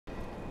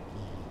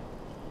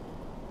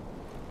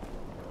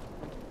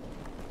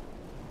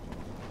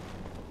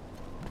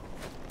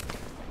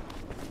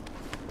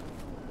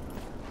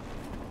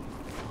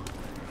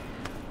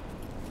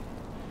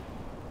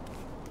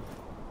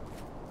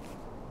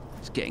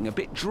getting a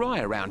bit dry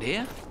around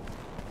here.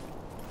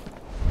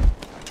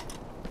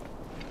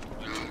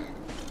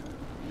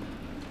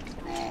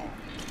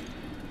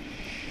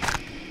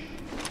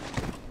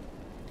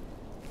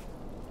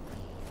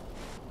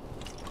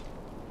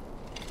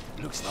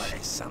 Looks like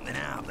there's something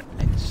out, but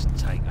let's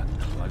take a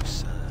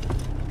closer.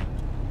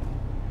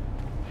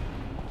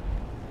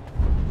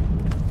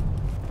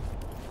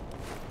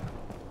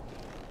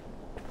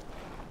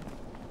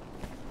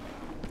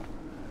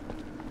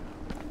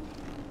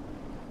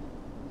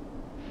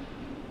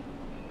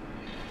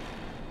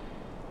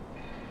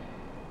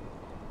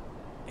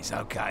 It's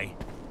okay.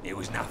 It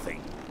was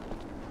nothing.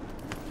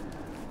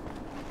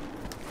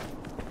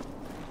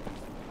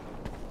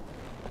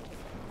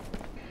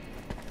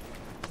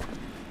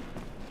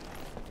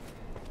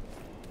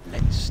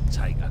 Let's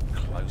take a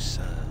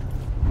closer.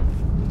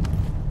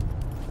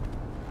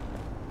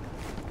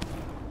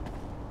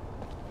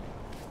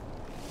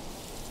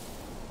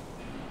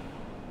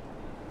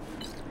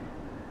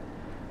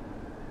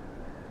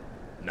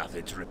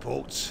 Nothing to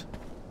report.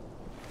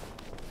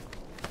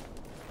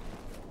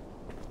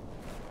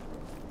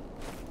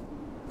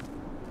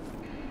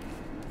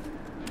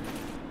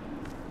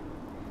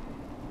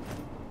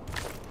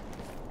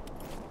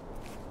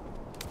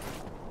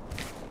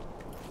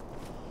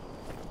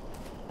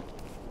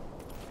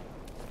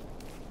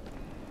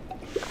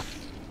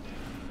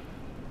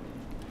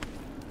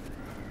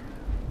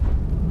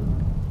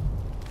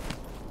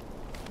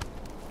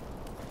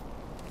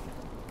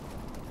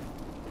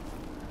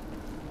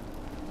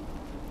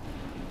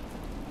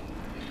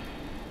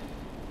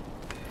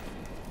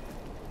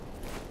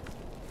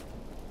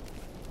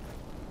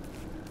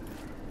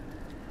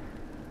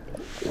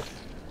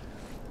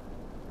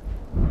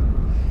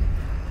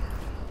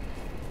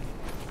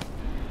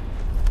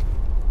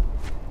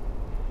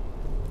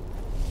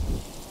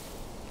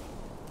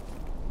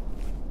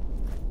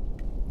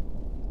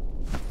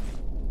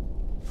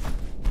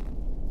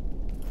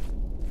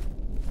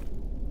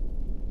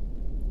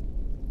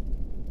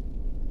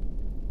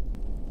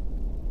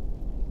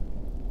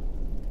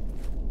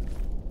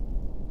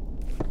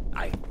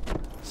 Hey,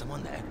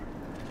 someone there?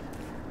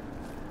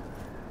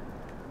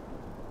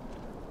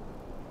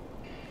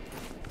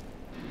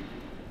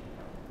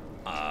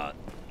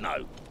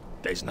 No,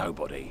 there's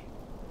nobody.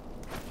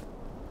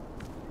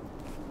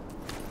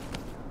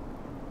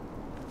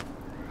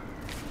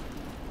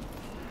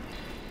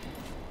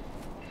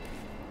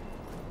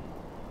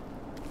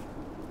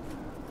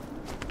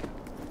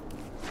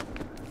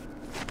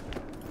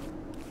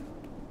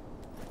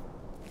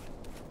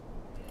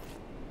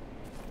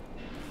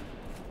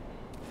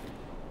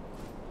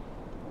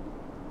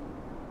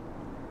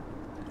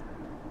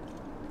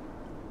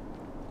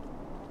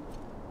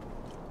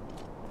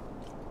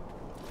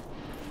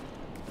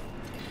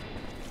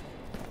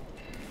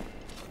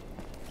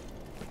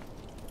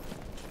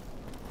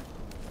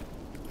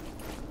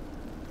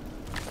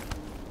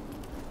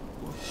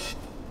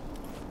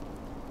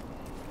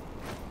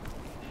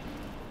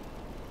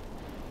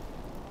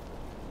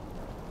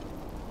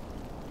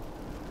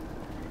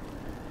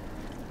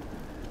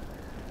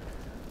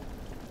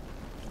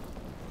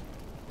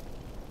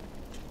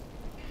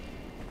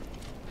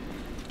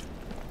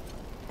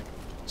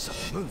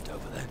 Someone moved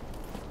over there.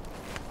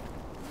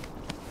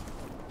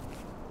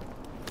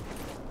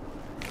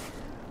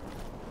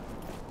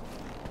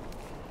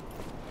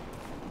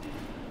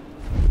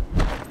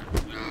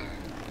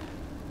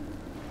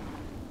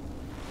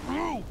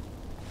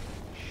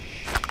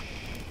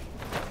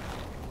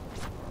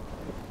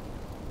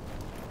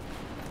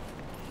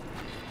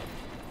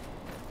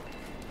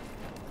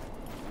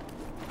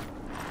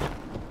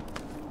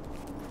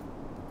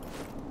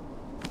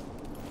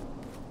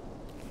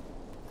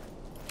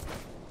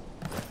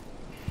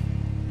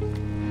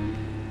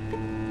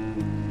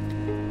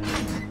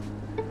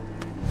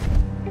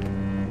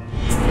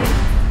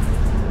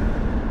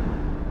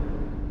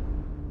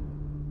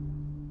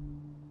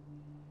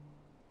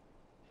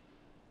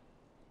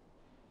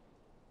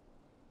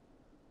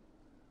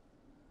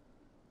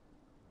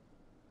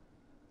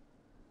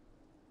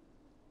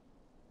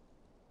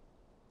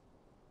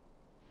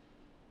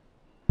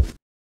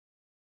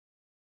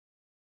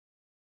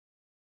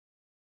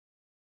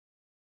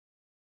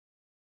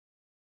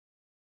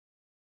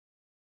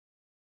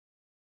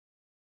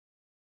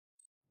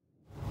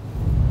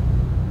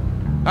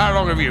 How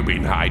long have you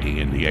been hiding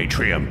in the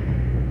atrium?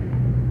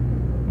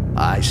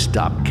 I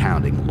stopped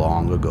counting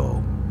long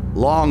ago.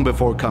 Long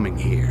before coming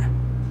here.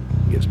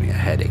 Gives me a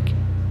headache.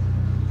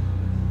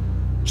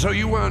 So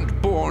you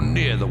weren't born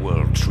near the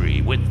World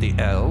Tree with the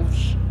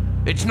elves?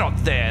 It's not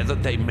there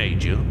that they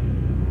made you?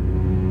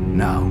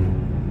 No.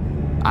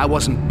 I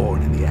wasn't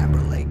born in the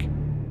Amber Lake.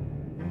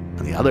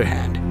 On the other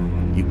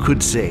hand, you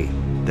could say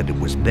that it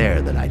was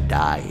there that I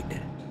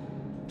died.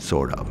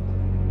 Sort of.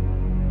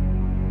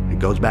 It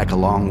goes back a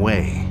long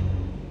way.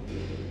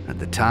 At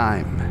the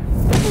time...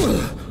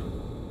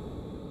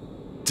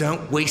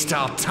 Don't waste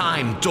our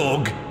time,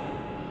 dog!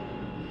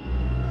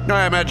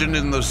 I imagine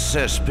in the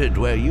cesspit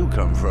where you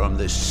come from,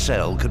 this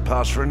cell could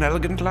pass for an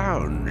elegant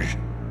lounge.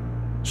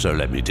 So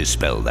let me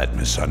dispel that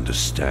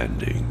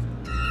misunderstanding.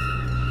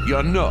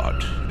 You're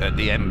not at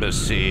the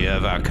embassy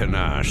of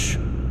Akanash,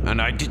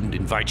 and I didn't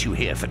invite you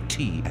here for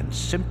tea and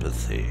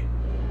sympathy.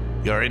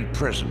 You're in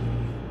prison,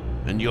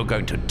 and you're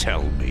going to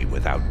tell me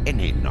without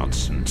any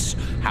nonsense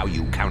how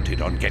you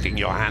counted on getting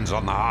your hands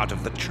on the heart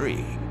of the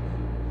tree.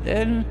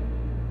 Then,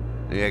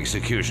 the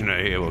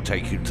executioner here will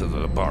take you to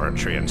the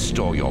laboratory and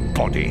store your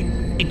body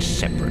in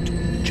separate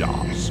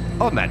jars.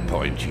 On that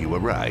point, you were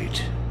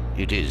right.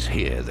 It is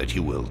here that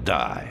you will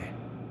die.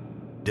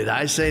 Did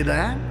I say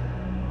that?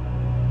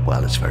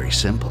 Well, it's very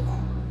simple.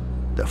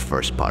 The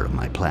first part of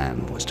my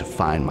plan was to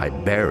find my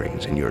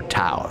bearings in your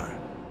tower.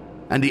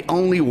 And the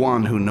only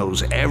one who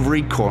knows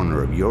every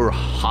corner of your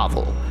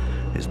hovel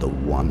is the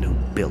one who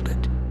built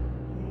it.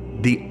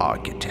 The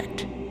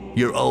architect.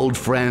 Your old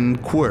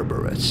friend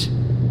Kerberos.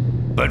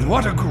 But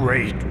what a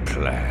great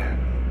plan.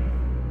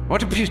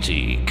 What a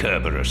pity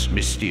Kerberos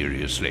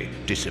mysteriously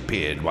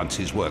disappeared once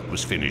his work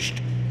was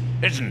finished,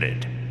 isn't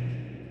it?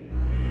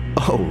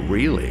 Oh,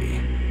 really?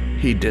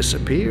 He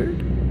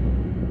disappeared?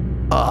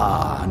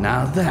 Ah,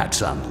 now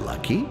that's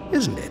unlucky,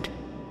 isn't it?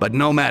 But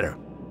no matter,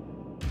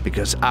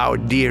 because our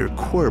dear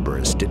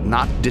Kerberos did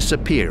not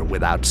disappear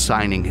without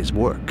signing his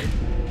work.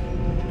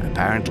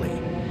 Apparently,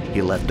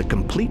 he left the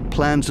complete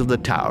plans of the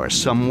tower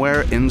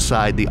somewhere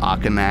inside the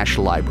Akanash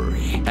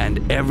library,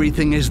 and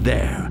everything is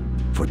there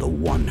for the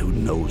one who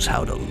knows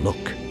how to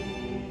look.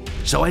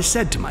 So I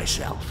said to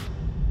myself,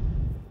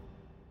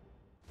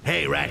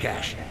 hey,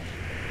 Rakash,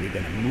 you're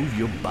gonna move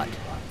your butt,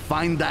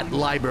 find that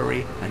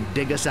library, and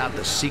dig us out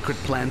the secret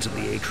plans of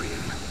the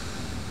atrium.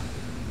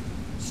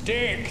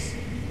 Styx,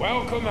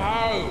 welcome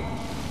home.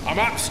 I'm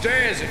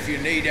upstairs if you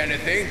need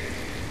anything.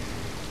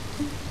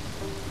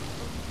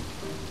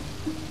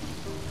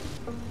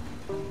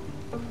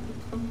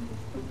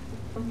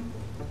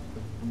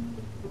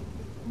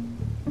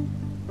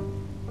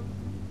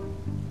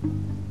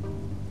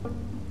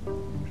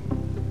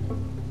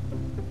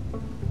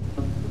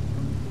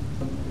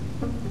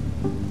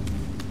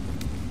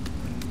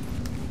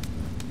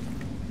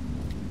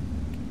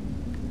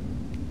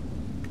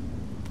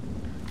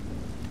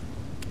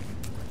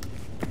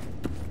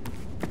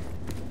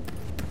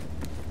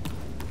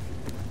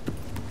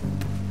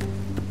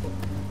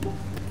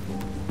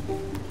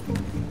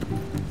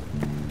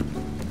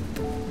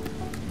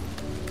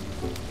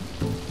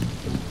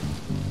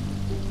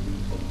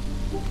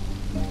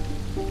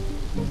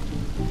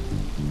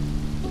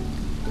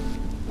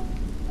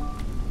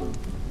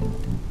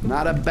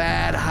 Not a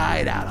bad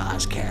hideout,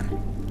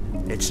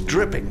 Ozcan. It's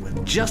dripping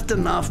with just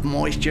enough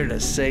moisture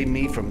to save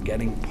me from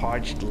getting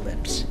parched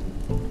lips.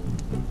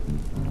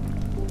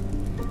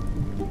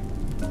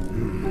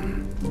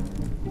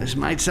 This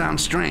might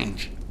sound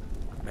strange,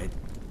 but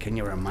can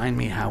you remind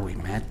me how we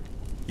met?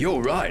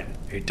 You're right.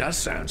 It does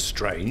sound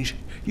strange.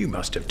 You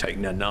must have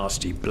taken a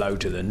nasty blow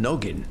to the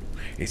noggin.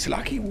 It's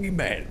lucky we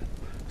met,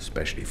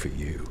 especially for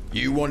you.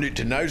 You wanted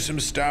to know some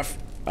stuff,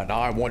 and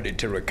I wanted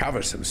to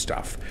recover some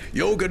stuff.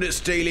 You're good at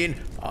stealing,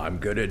 I'm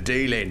good at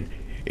dealing.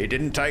 It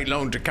didn't take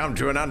long to come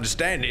to an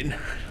understanding.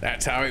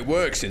 That's how it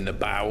works in the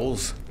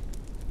bowels.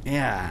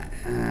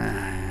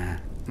 Yeah,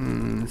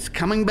 it's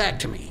coming back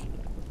to me,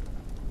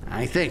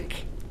 I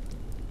think.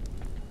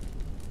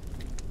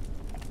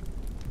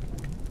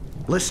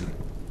 Listen,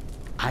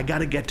 I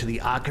gotta get to the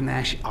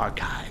Akanash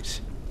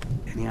archives.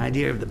 Any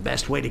idea of the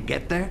best way to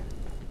get there?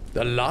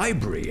 The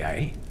library,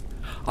 eh?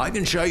 I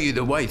can show you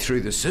the way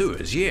through the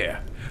sewers,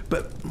 yeah.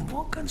 But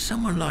what can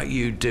someone like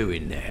you do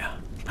in there?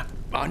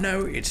 I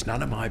know it's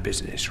none of my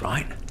business,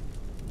 right?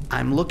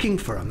 I'm looking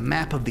for a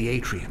map of the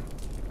atrium.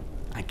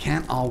 I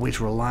can't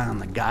always rely on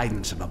the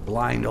guidance of a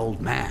blind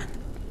old man.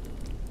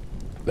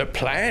 The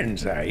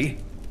plans, eh?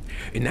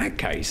 In that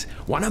case,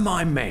 one of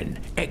my men,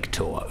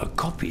 Hector, a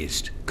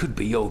copyist, could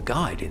be your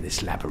guide in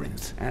this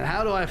labyrinth. And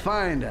how do I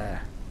find,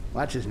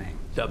 what's his name?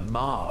 The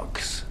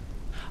marks.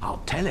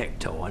 I'll tell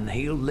Hector and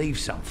he'll leave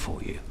some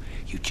for you.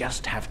 You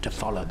just have to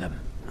follow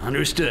them.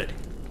 Understood.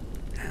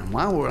 And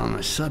while we're on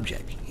the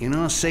subject, you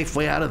know a safe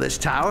way out of this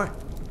tower?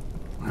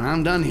 When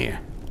I'm done here,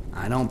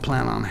 I don't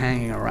plan on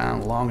hanging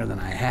around longer than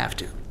I have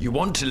to. You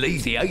want to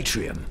leave the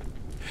atrium?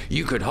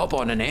 You could hop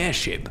on an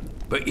airship,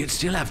 but you'd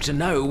still have to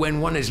know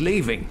when one is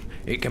leaving.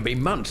 It can be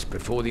months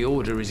before the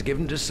order is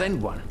given to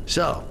send one.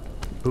 So,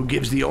 who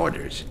gives the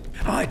orders?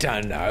 I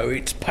don't know.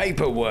 It's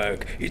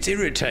paperwork. It's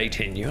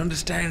irritating, you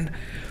understand?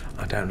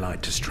 I don't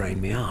like to strain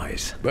my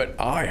eyes, but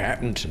I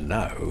happen to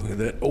know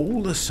that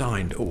all the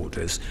signed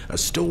orders are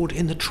stored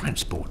in the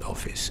transport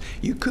office.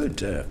 You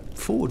could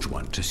forge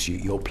one to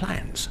suit your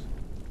plans.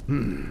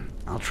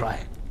 I'll try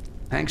it.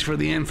 Thanks for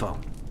the info.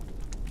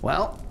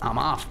 Well, I'm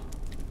off.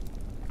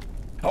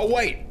 Oh,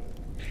 wait.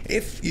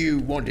 If you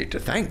wanted to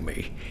thank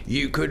me,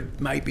 you could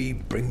maybe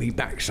bring me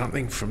back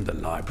something from the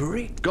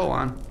library? Go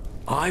on.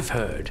 I've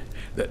heard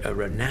that a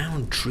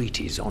renowned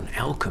treatise on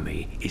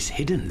alchemy is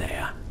hidden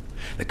there.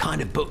 The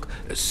kind of book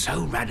that's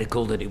so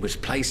radical that it was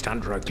placed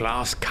under a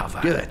glass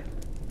cover. Good.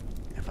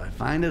 If I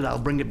find it, I'll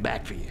bring it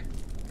back for you.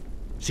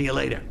 See you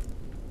later.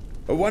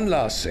 One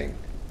last thing.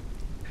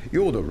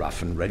 You're the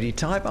rough and ready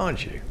type,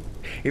 aren't you?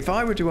 If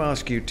I were to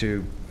ask you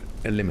to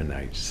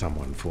eliminate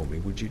someone for me,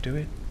 would you do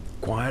it?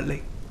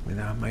 Quietly,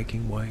 without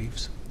making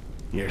waves?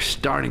 You're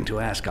starting to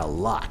ask a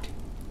lot.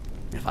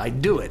 If I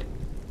do it,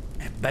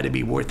 it better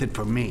be worth it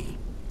for me.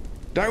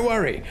 Don't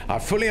worry, I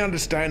fully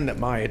understand that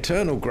my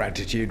eternal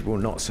gratitude will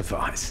not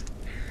suffice.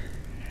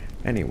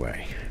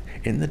 Anyway,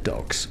 in the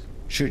docks,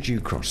 should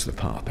you cross the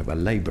path of a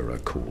labourer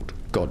called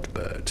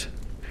Godbert,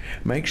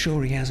 make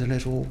sure he has a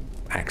little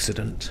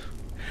accident.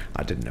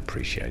 I didn't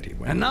appreciate it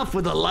when... Enough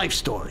with the life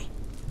story.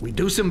 We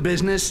do some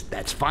business,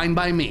 that's fine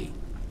by me,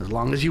 as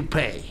long as you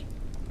pay.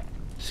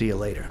 See you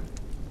later.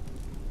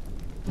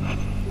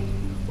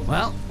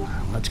 Well,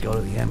 let's go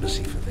to the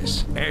embassy for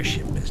this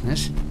airship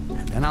business,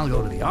 and then I'll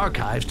go to the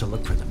archives to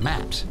look for the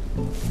maps.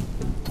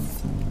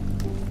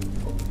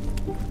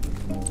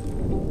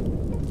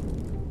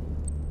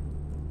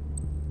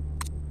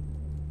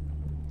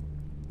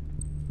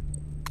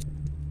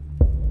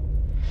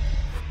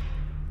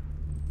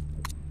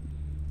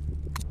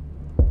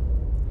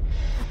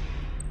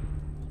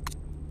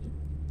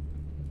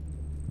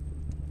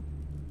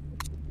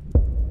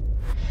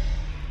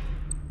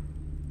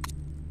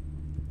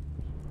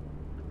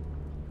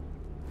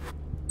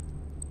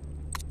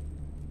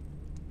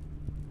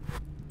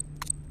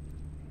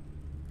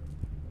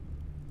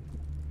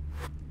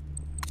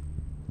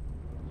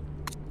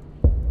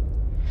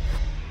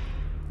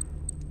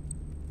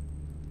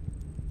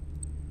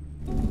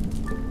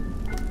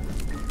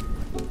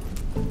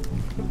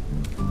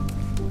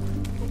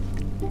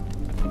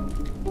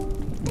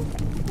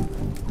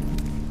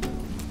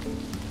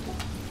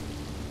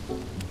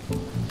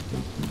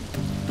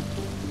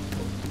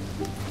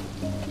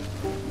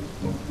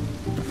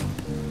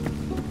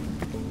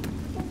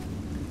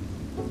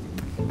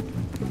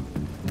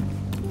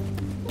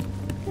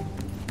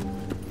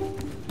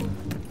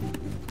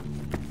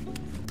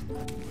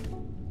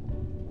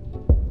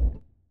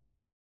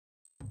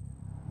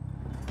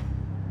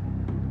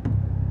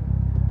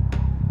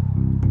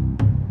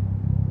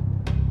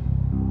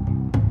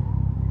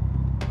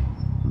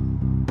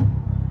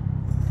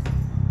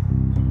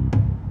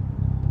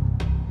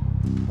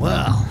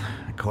 Well,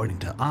 according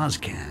to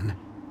Ozcan,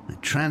 the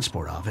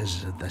transport office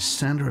is at the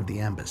center of the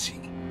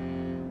embassy.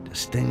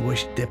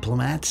 Distinguished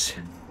diplomats,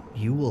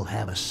 you will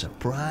have a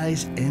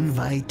surprise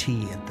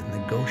invitee at the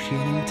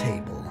negotiating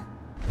table.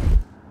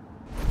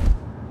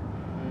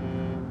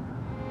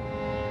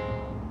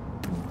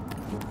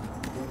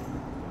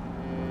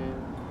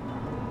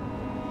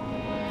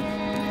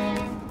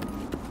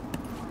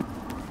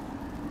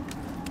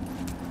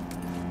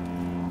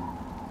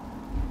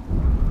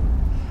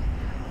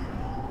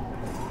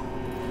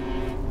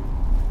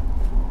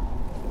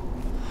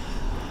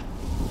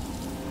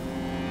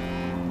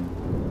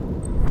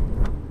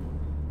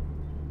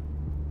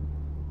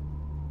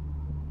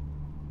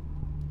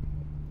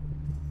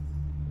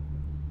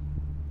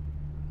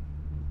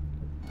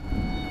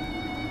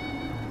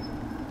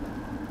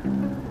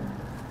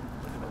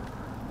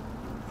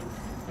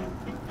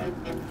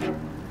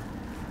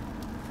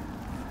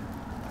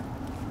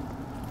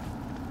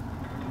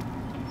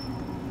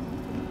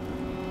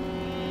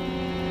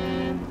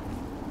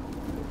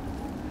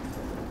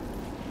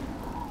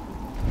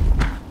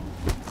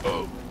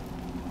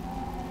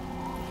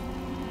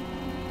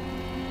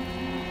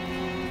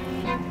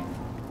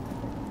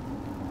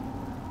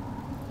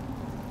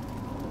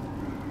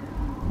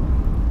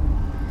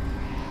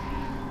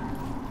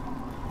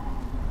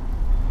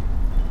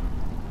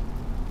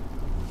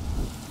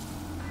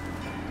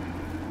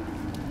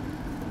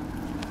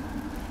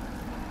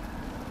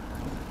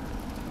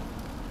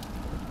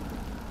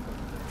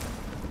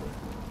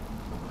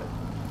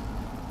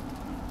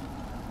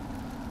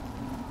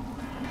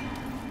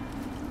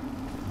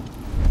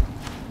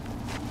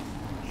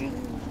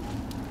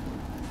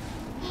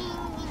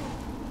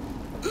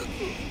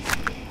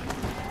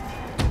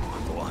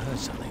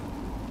 Something.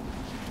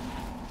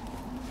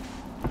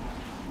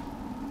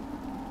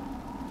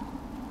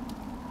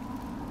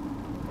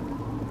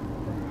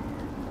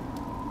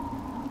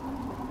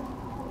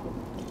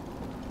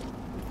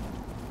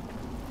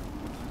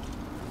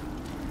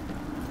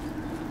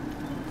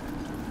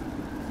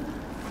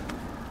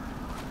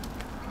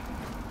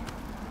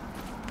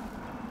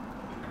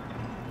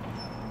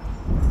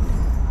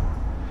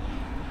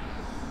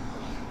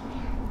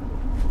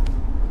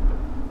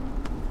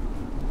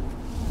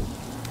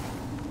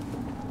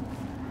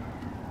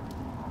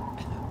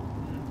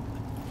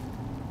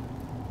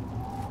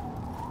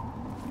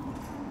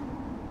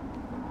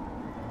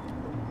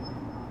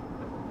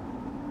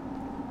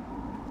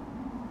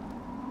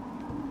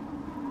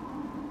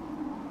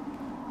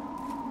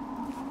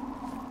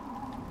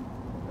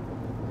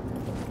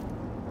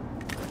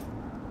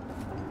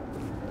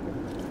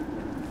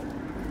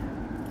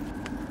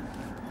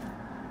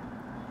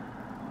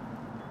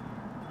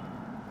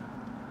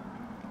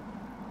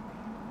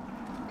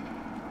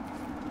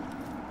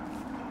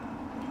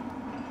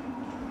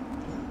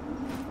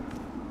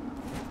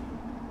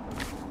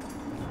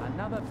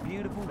 Another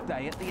beautiful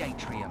day at the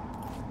atrium.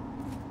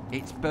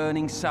 Its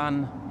burning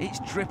sun, its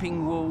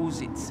dripping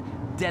walls, its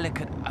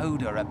delicate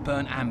odour of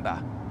burnt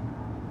amber.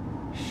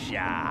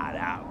 Shut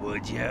up,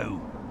 would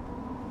you?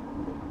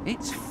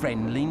 Its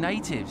friendly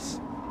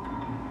natives.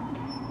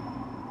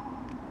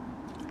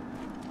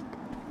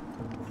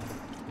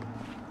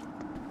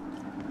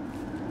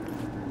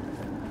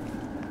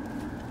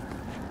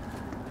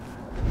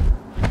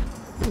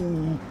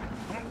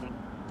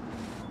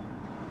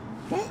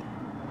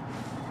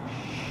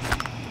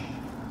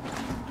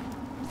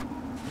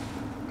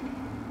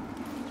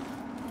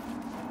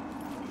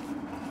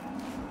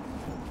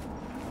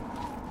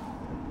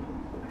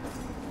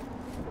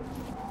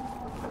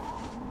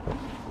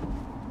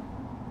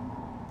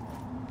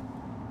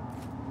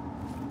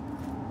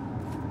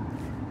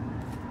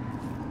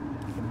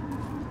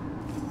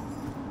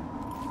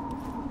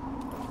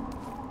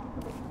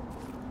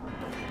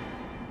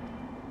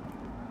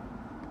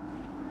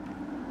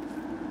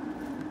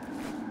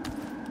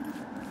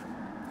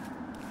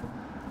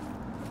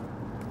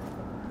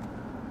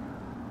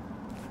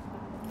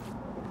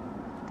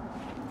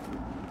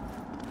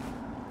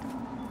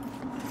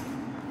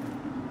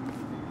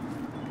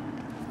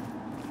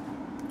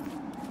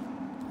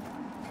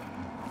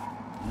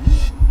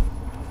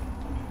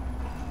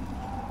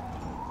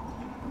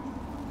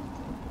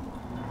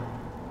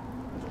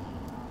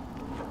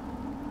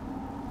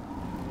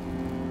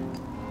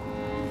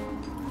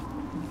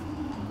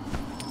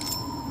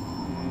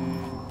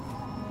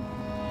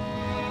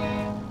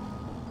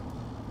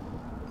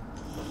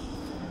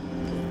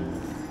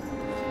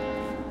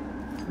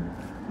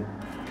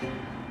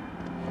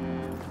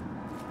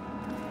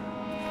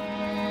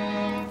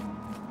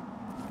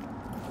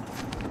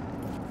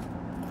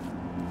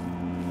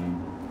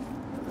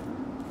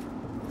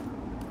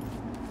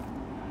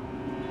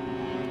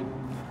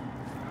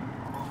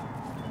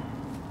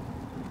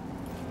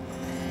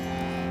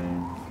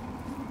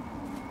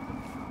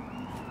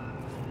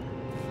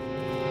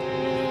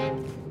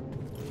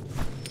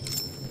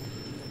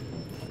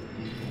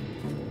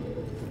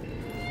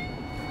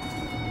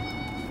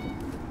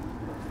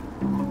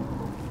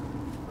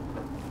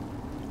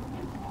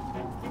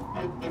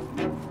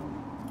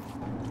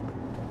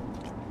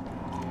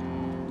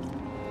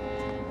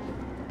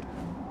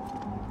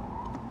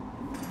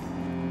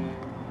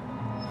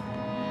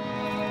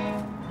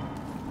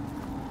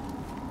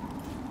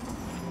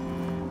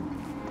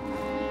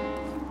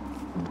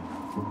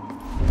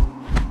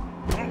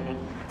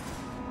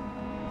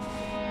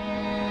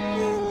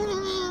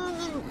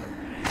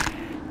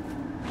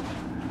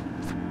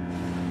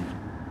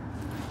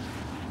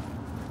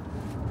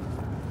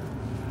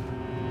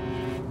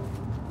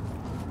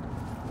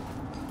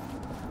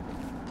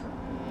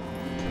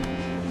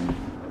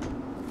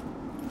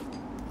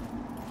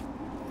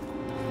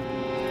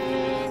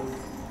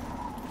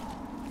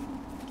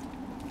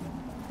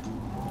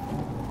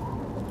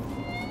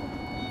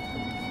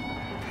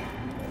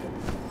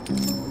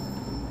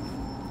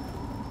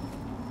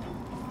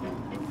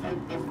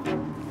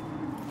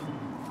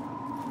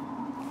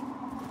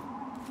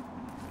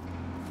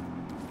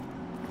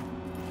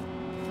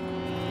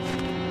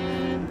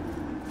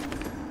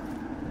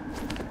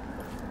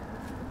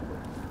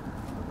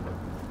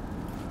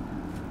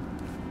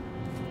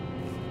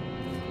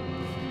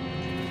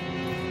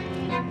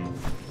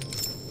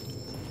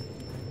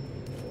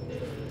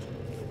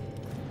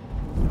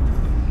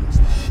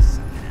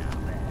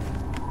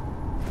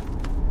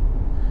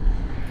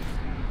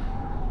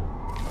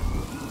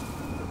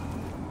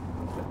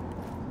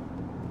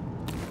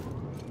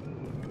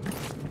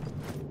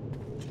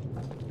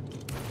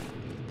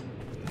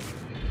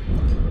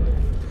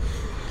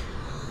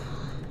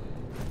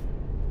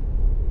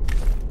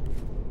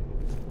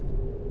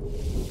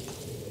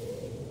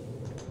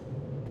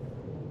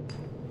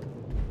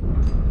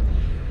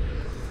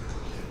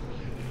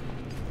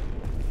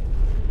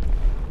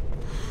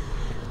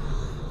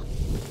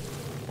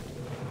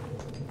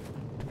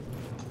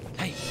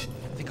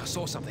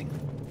 saw something.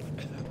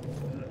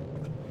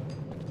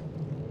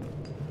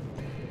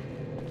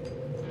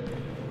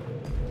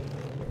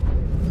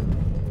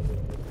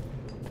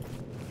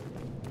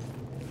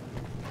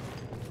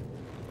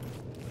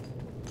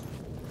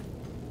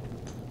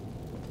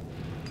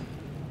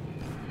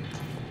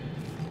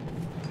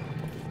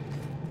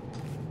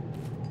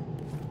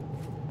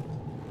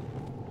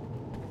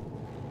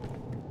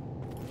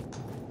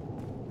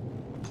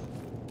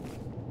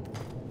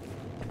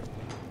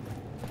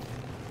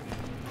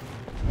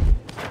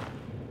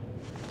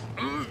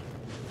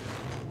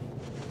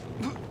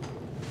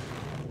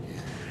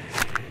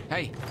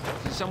 Hey,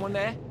 is someone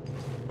there?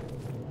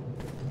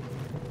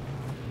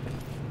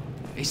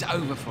 It's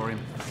over for him.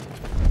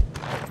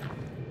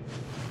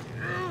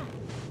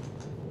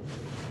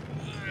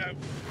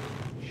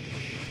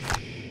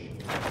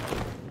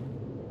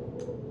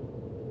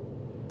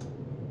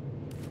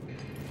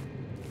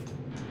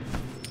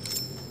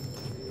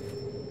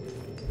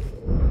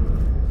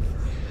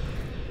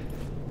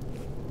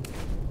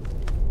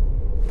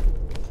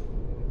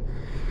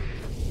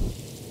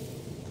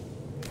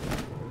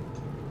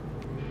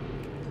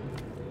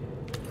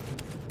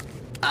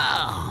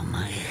 Oh,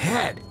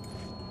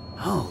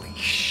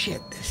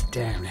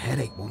 damn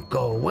headache won't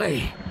go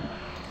away.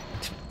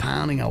 It's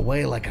pounding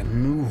away like a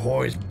new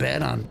whore's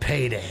bed on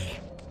payday.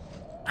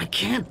 I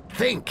can't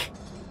think.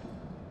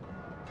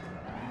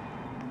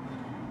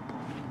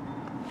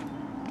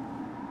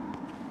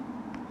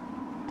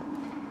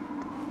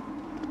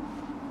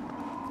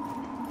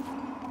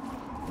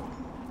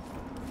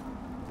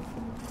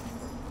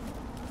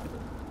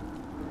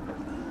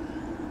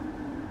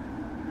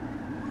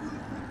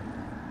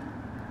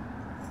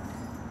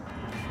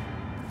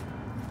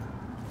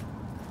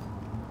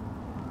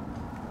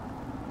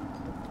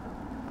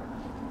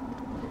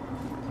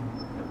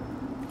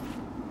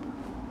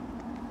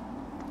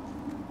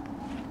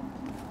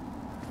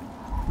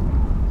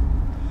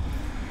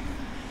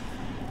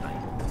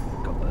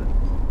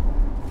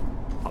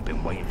 I've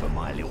been waiting for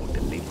my little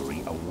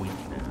delivery a week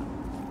now.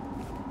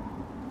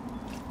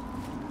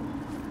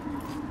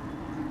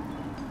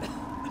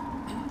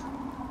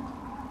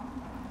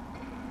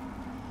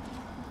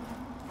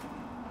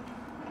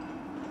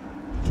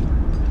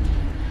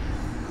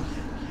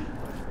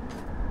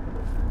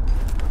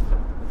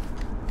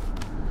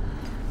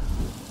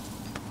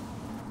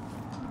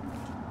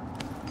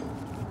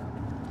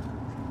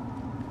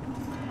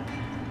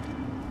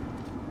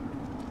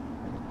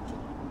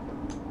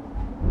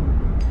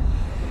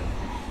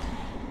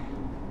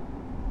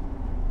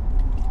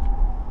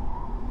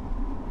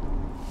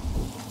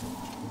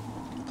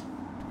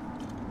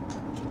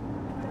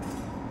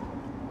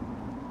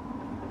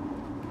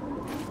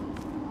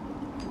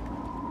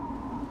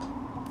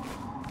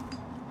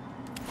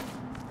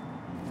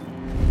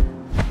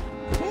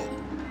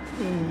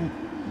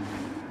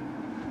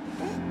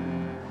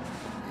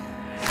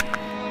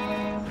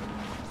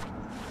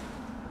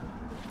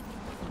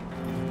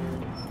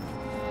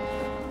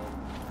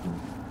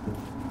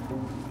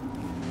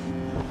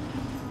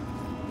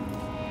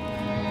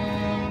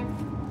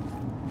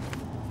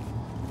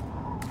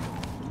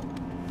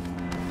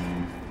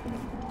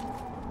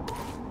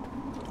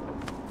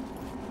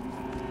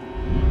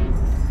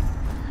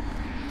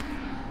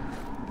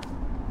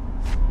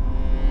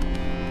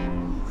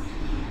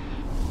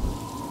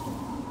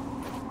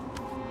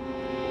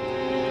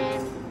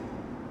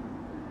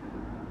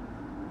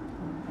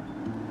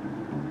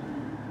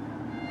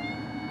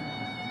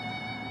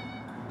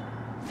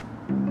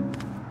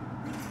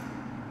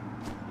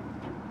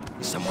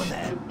 Is someone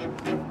there?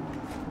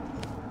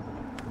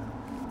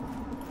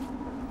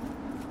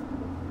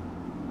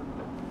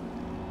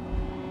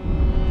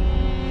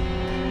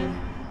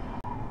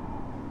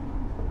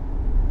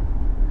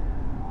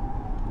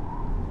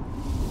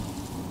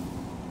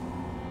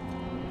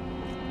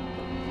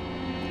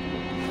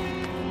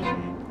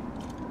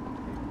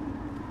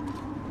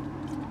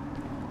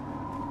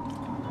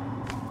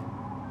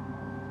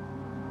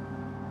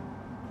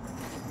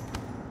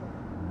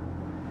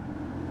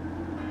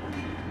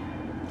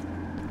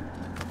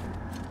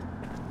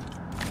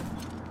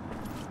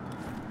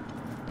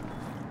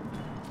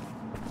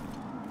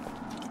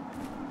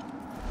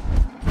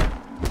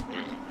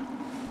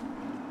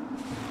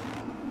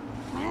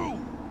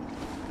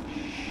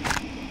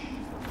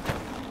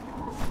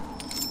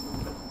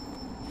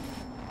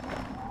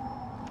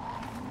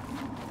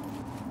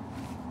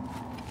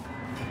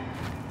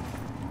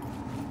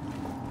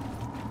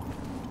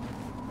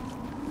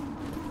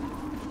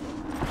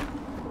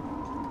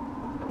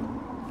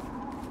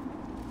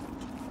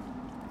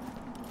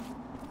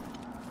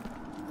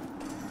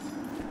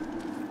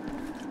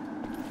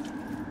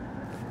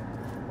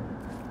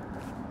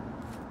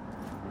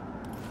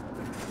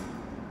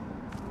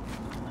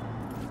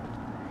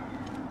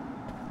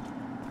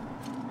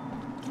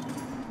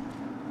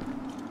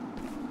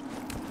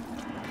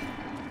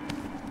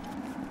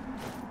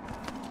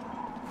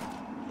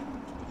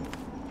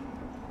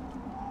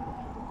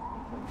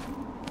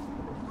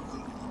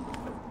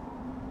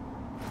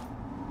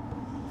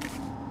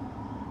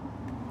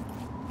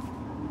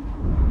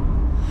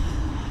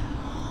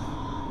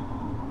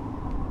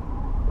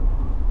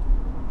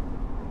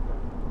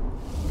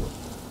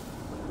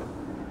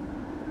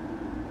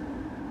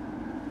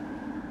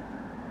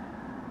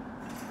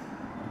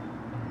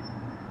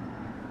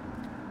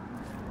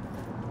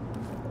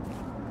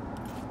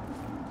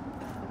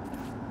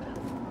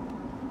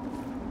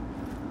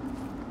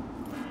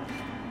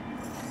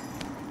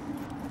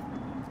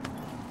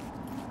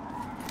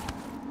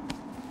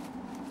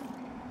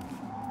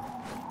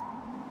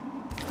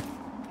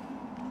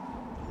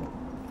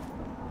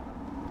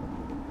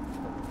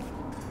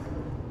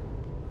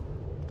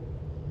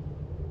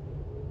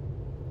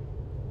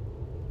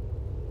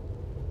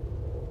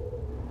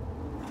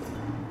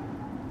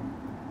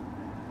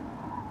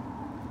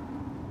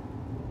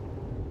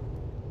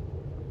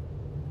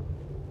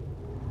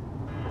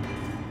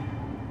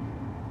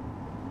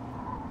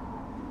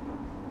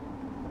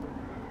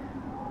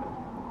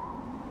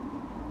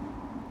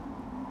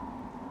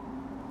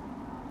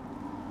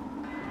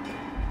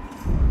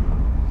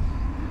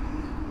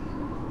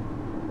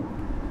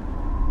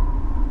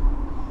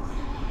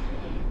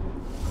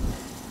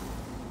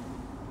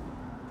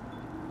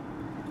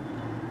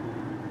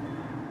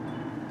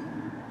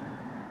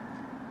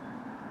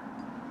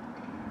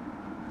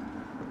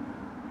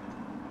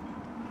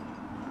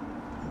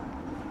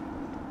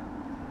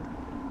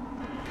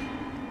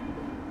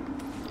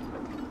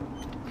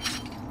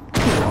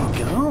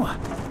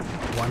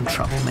 one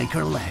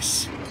troublemaker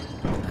less.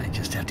 I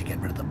just have to get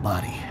rid of the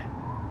body.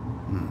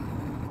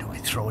 Do I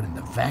throw it in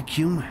the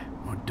vacuum,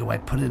 or do I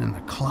put it in the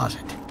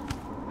closet?